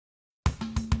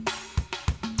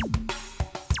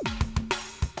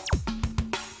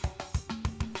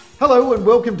Hello and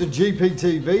welcome to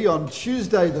GPTV on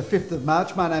Tuesday the 5th of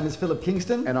March. My name is Philip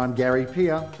Kingston. And I'm Gary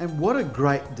Peer. And what a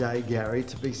great day, Gary,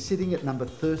 to be sitting at number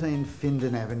 13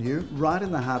 Findon Avenue, right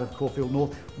in the heart of Caulfield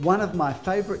North, one of my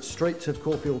favourite streets of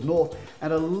Caulfield North.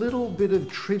 And a little bit of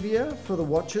trivia for the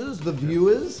watchers, the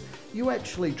viewers. You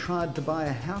actually tried to buy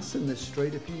a house in this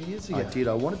street a few years ago. I did.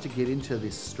 I wanted to get into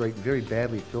this street very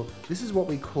badly, Phil. This is what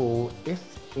we call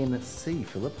FNC,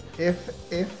 Philip.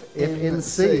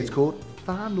 FNC. It's called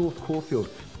Far North Caulfield.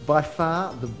 By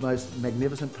far, the most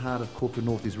magnificent part of Caulfield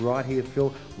North is right here,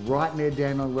 Phil. Right near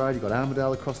Dandenong Road, you've got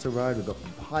Armadale across the road, we've got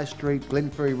High Street,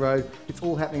 Glenferrie Road. It's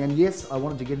all happening. And yes, I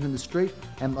wanted to get into the street,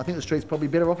 and I think the street's probably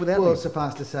better off without me. Well,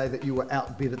 suffice to say that you were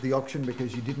outbid at the auction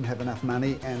because you didn't have enough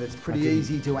money, and it's pretty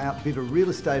easy to outbid a real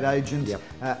estate agent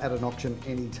at an auction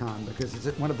any time because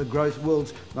it's one of the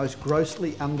world's most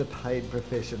grossly underpaid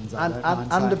professions.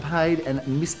 Underpaid and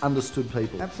misunderstood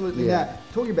people. Absolutely. Yeah. Now,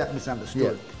 talking about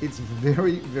misunderstood, it's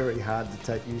very, very hard to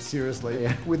take you seriously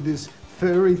with this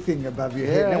furry thing above your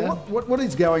head. Now, what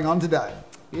is going on today?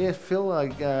 Yeah, Phil,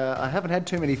 I haven't had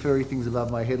too many furry things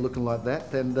above my head looking like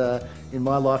that and in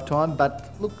my lifetime,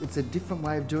 but look, it's a different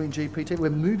way of doing GPT.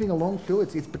 We're moving along, Phil.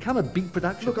 It's become a big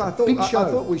production. Look, I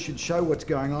thought we should show what's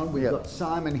going on. We've got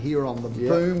Simon here on the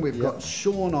boom. We've got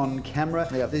Sean on camera.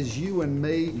 There's you and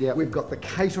me. We've got the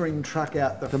catering truck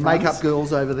out the front. Makeup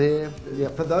girls over there.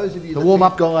 For those of you, the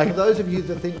warm-up guy. For those of you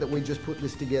that think that we just put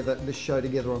this show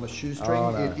together on a shoestring,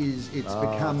 it's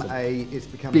become a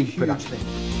big huge production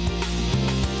thing.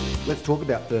 Let's talk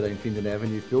about 13 Findon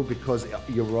Avenue, Phil, because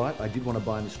you're right, I did want to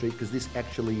buy in the street because this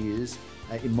actually is,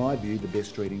 in my view, the best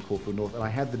street in Caulfield North. And I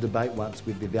had the debate once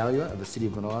with the valuer of the City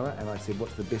of Glen Eira, and I said,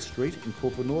 what's the best street in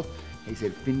Caulfield North? He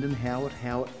said Findon, Howard,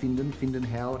 Findon, Findon,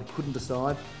 Howard. He couldn't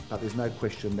decide, but there's no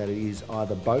question that it is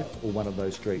either both or one of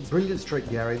those streets. Brilliant street,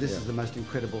 Gary. This is the most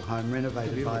incredible home,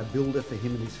 renovated by a builder for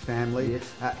him and his family.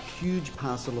 A huge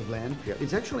parcel of land.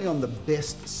 It's actually on the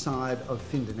best side of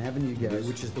Findon Avenue, Gary,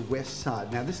 which is the west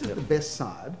side. Now, this is the best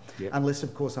side, unless,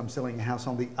 of course, I'm selling a house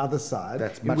on the other side,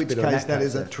 that's in which case that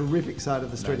is a terrific side of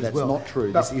the street as well. That's not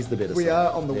true. This is the better side. We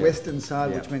are on the western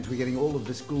side, which means we're getting all of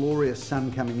this glorious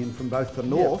sun coming in from both the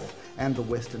north and the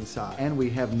western side. And we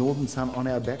have northern sun on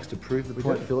our backs to prove the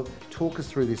point. Philip, talk us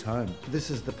through this home. This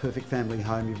is the perfect family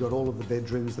home. You've got all of the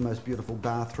bedrooms, the most beautiful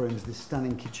bathrooms, this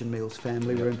stunning kitchen meals,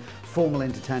 family room, formal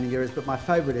entertaining areas. But my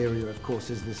favourite area, of course,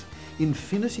 is this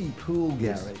infinity pool,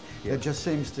 Gary. That just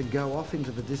seems to go off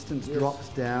into the distance, drops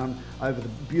down over the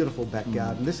beautiful back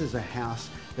garden. This is a house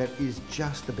that is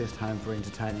just the best home for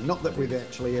entertaining. Not that we've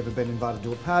actually ever been invited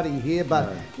to a party here,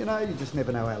 but you know, you just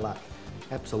never know our luck.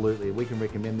 Absolutely, we can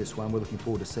recommend this one. We're looking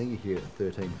forward to seeing you here at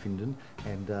 13 Findon,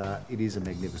 and it is a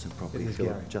magnificent property.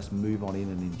 Just move on in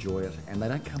and enjoy it, and they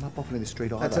don't come up often in the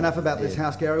street either. That's enough about this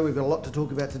house, Gary. We've got a lot to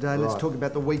talk about today. Let's talk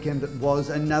about the weekend that was.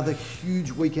 Another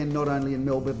huge weekend, not only in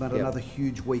Melbourne, but another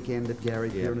huge weekend at Gary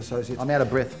Peer and Associates. I'm out of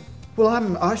breath. Well,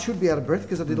 I should be out of breath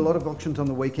because I did a lot of auctions on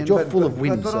the weekend. But you're full of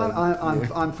wind. But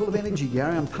I'm full of energy,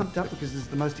 Gary. I'm pumped up because this is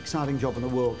the most exciting job in the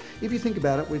world. If you think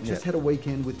about it, we've just had a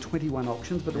weekend with 21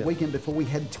 auctions, but the weekend before we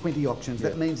had 20 auctions.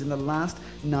 That means in the last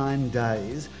 9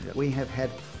 days, we have had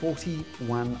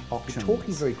 41 auctions. You're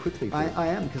talking very quickly. I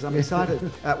am, because I'm excited.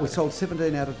 We sold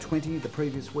 17 out of 20 the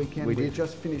previous weekend. We've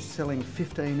just finished selling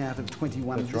 15 out of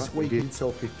 21 this week. We did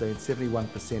sell 15,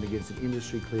 71% against an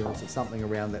industry clearance of something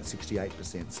around that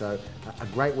 68%. So a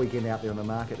great weekend out there on the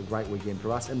market, a great weekend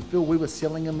for us. And Phil, we were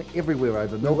selling them everywhere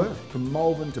over Melbourne. From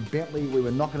Malvern to Bentley, we were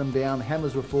knocking them down,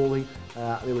 hammers were falling.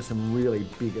 There were some really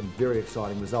big and very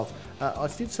exciting results. I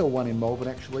did sell one in Malvern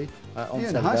actually on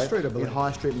Saturday. In High Street, I believe. In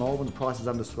High Street, Malvern. The price is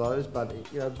undisclosed, but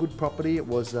good property. It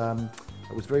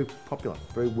was very popular,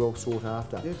 very well sought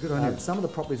after. Yeah, good on you. Some of the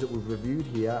properties that we've reviewed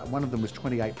here, one of them was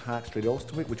 28 Park Street,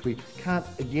 Alstonwick, which we can't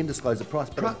again disclose the price,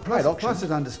 but great auction. Price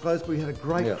is undisclosed, but we had a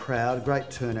great crowd, great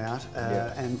turnout,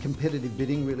 and competitive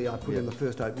bidding. Really, I put in the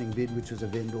first opening bid, which was a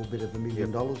vendor bid of $1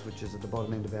 million, which is at the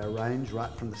bottom end of our range,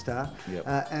 right from the start.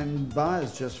 And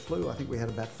buyers just flew. I think we had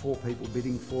about 4 people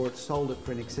bidding for it, sold it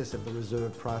for in excess of the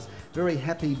reserve price. Very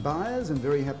happy buyers and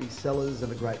very happy sellers,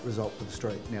 and a great result for the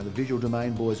street. Now, the Visual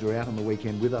Domain boys were out on the weekend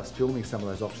with us filming some of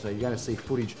those auctions, so you're going to see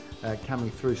footage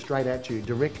coming through straight at you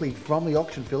directly from the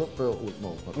auction, Philip. Well,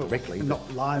 not directly,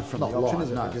 not live from the auction,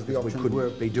 is it? No, because the auction we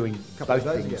couldn't be doing both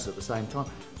things at the same time.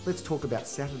 Let's talk about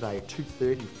Saturday at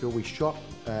 2:30, Phil. We shot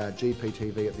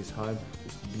GPTV at this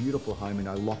beautiful home in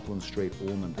O'Loughlin Street,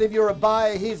 Ormond. If you're a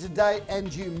buyer here today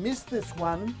and you missed this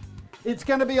one, it's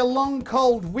going to be a long,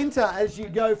 cold winter as you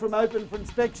go from open for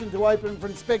inspection to open for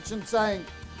inspection, saying,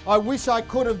 I wish I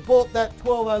could have bought that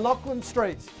 12 O'Loughlin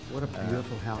Street. What a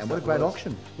beautiful house. And what a that great was.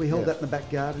 auction. We held that in the back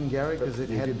garden, Gary, because it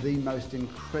You had did. the most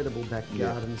incredible back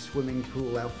garden, swimming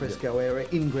pool, alfresco area,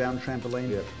 in-ground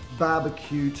trampoline,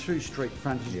 barbecue, 2 street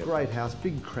frontage, great house,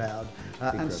 big crowd,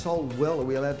 and sold well. Are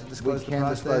we allowed to disclose the price? We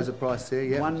can disclose the price there,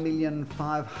 yeah.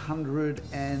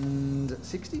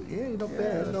 1,560,000. Yeah, not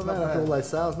bad. Not bad. All those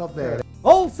sales, not bad.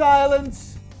 All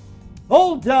silence,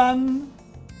 all done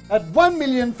at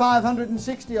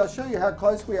 1,560,000. I'll show you how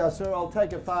close we are, sir. I'll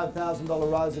take a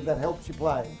 $5,000 rise if that helps you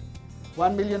play.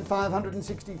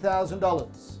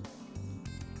 $1,560,000.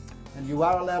 And you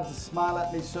are allowed to smile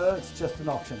at me, sir. It's just an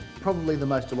auction. Probably the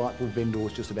most delightful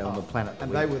vendors just about on the planet.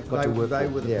 And they were the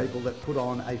people that put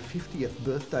on a 50th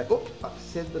birthday. Oh, I've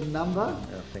said the number.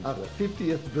 A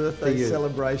 50th birthday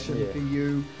celebration for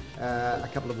you a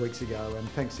couple of weeks ago. And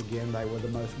thanks again. They were the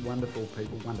most wonderful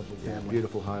people, wonderful family.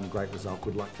 Beautiful home, great result.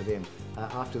 Good luck to them.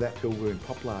 After that, Phil, we were in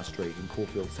Poplar Street in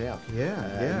Caulfield South.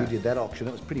 You did that auction.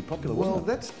 It was pretty popular, wasn't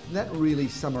it? That really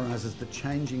summarises the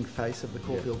changing face of the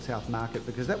Caulfield South market,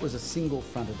 because that was a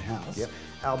single-fronted house,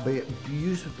 albeit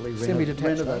beautifully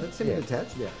renovated,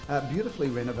 semi-detached, beautifully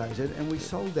renovated, and we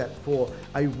sold that for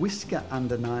a whisker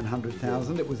under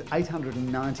 900,000. It was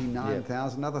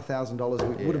 899,000. Another $1,000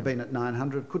 it would have been at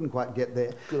 900. Couldn't quite get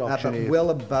there. Good auctioneer. But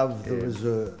well above the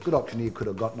reserve. Good auctioneer could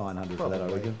have got 900 for that, I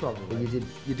reckon. Probably. But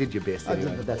you did your best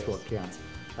anyway. That's what counts.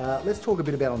 Let's talk a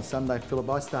bit about on Sunday, Philip.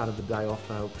 I started the day off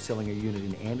selling a unit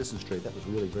in Anderson Street. That was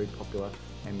really very popular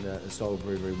and sold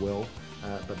very, very well.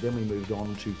 But then we moved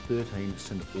on to 13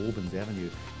 St Albans Avenue.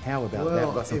 How about that?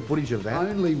 We've got some footage of that.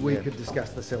 Only we could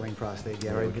discuss the selling price there,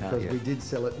 Gary, because we did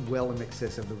sell it well in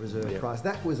excess of the reserve price.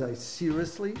 That was a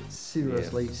seriously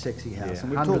sexy house.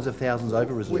 And hundreds of thousands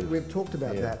over reserve. We've talked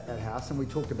about that house, and we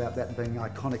talked about that being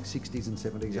iconic 60s and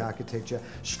 70s architecture,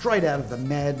 straight out of the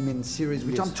Mad Men series,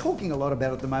 which I'm talking a lot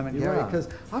about at the moment, Gary, because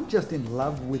I'm just in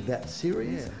love with that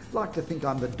series. Like to think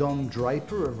I'm the Don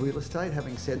Draper of real estate.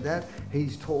 Having said that,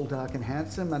 he's tall, dark and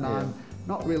handsome, and I'm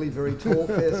not really very tall,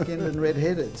 fair-skinned and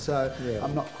red-headed, so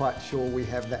I'm not quite sure we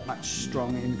have that much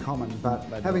strong in common. But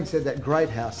having said that, great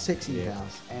house, sexy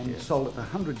house, and sold it for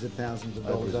hundreds of thousands of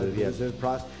dollars over the reserve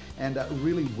price, and a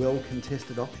really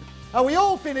well-contested auction. Are we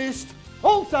all finished?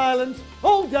 All silent?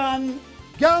 All done?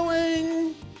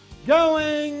 Going?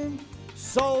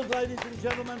 Sold, ladies and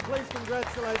gentlemen. Please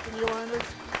congratulate the new owners.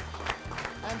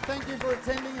 And thank you for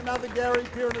attending another Gary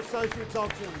Peer & Associates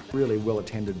auction. Really well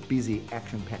attended, busy,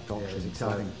 action-packed auction. It was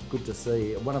exciting. So good to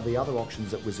see. One of the other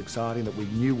auctions that was exciting that we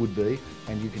knew would be,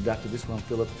 and you conducted this one,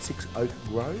 Philip, 6 Oak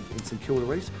Grove in St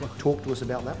Kilda East. Talk to us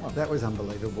about that one. That was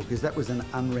unbelievable, because that was an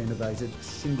unrenovated,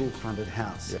 single-fronted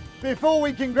house. Before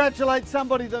we congratulate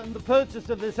somebody on the purchase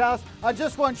of this house, I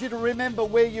just want you to remember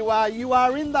where you are. You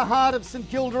are in the heart of St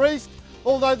Kilda East,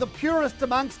 although the purist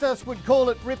amongst us would call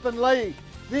it Rip and Lee.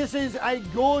 This is a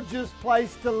gorgeous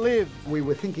place to live. We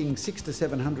were thinking $600,000 to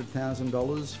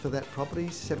 $700,000 for that property.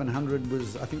 700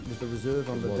 was, I think, was the reserve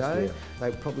on the day. Yeah.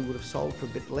 They probably would have sold for a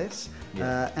bit less,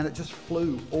 and it just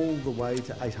flew all the way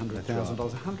to $800,000.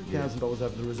 $100,000 over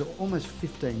the reserve, almost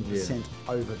 15%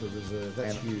 over the reserve.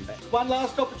 That's huge. One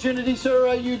last opportunity, sir.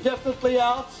 Are you definitely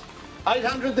out?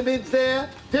 800, the bid's there.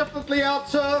 Definitely out,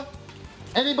 sir.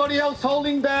 Anybody else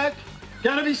holding back?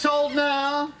 Going to be sold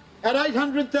now at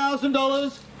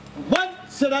 $800,000.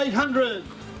 Once at 800.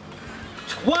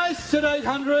 Twice at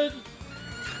 800.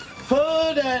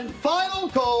 Third and final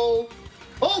call.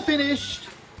 All finished.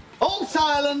 All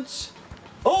silent.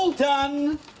 All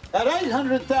done. At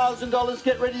 $800,000.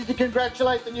 Get ready to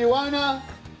congratulate the new owner.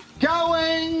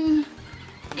 Going.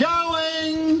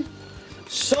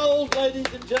 Sold,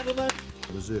 ladies and gentlemen.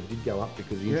 The reserve did go up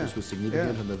because the interest was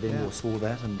significant, and the vendor saw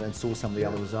that and saw some of the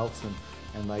other results,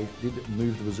 and they did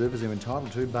move the reserve as they're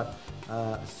entitled to, but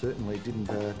certainly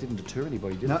didn't deter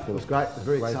anybody, did it? No, it was great. It was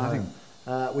very exciting.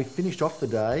 We finished off the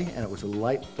day, and it was a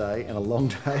late day and a long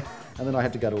day, and then I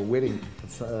had to go to a wedding.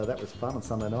 That was fun on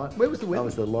Sunday night. Where was the wedding? That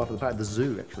was the life of the party, the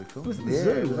zoo, actually, Phil. Was it the zoo?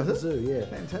 It was the Was it? zoo, yeah.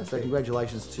 Fantastic. So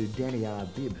congratulations to Danny R.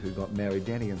 Bibb, who got married.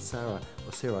 Danny and Sarah,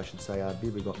 or Sarah, I should say, R.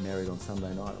 Bibb, who got married on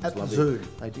Sunday night. It was At the lovely. zoo?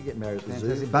 They did get married at the zoo.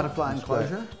 Fantastic. Butterfly It was great.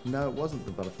 enclosure? No, it wasn't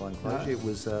the butterfly enclosure. No. It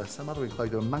was some other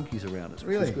enclosure. There were monkeys around us. Which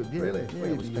Really? was good. Yeah, Really? Yeah, Well, it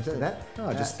you was used to fantastic. that?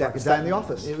 No, just like a day in the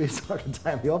office. It was like a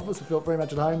day in the office. I felt very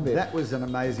much at home there. That was an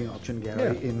amazing auction,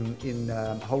 Gary, in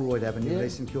Holroyd Avenue in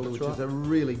Eastern Kilda, which is a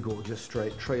really gorgeous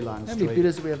street, tree-lined street. How many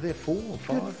bidders did we have there? 4 or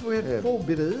 5? We had 4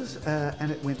 bidders,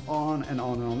 and it went on and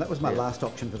on and on. That was my last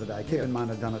auction for the day. Keep in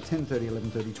mind, I'd done a 10:30,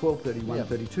 11:30, 12:30,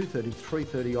 1:30, 2:30,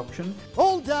 3:30 auction.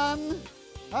 All done.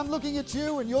 I'm looking at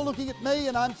you and you're looking at me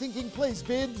and I'm thinking, please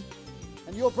bid.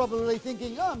 And you're probably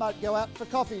thinking, oh, I might go out for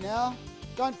coffee now.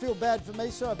 Don't feel bad for me,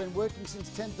 sir. I've been working since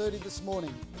 10:30 this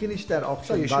morning. Finished that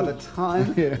auction you by the should.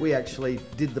 time Yeah. we actually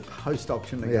did the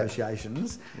post-auction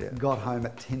negotiations. Yeah. Got home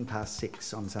at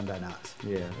 6:10 on Sunday night.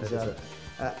 Yeah, It was that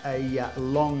a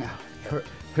long,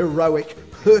 heroic,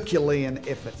 Herculean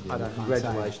effort. I don't mind saying.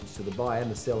 Congratulations to the buyer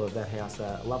and the seller of that house.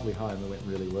 A lovely home that went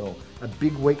really well. A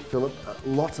big week, Philip.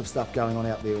 Lots of stuff going on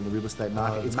out there in the real estate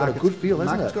market. It's got a good feel,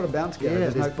 hasn't it? Market's got a bounce, Gary. Yeah,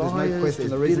 there's no buyers, question.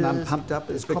 there's The reason I'm bidders, pumped up is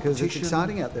there's because it's competition.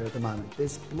 exciting out there at the moment.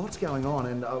 There's lots going on,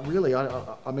 and really,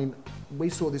 I mean, we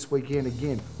saw this weekend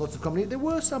again, lots of company. There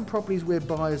were some properties where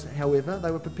buyers, however, they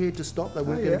were prepared to stop. They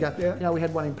weren't going to go. Yeah. You know, we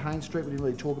had one in Payne Street. We didn't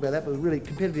really talk about that, but it was a really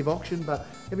competitive auction. But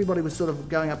everybody was sort of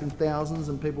going up in thousands,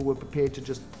 and people were prepared to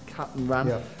just cut and run.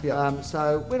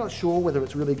 So we're not sure whether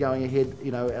it's really going ahead,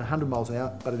 you know, at 100 miles an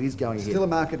hour, but it is going ahead. Still a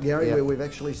market, Gary, where we've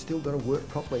actually still got to work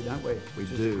properly, don't we? We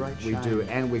Which is do, a great we shame. do,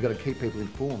 and we've got to keep people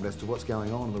informed as to what's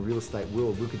going on in the real estate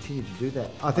world. We'll continue to do that.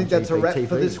 I think on that's a wrap GPTV.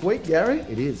 for this week, Gary.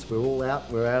 It is. We're all out.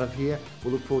 We're out of here.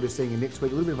 We'll look forward to seeing you next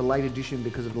week. A little bit of a late edition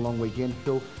because of the long weekend,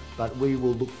 Phil, but we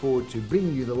will look forward to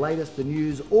bringing you the latest, the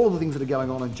news, all of the things that are going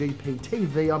on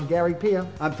GPTV. I'm Gary Peer.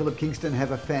 I'm Philip Kingston.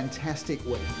 Have a fantastic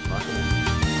week. Bye for now.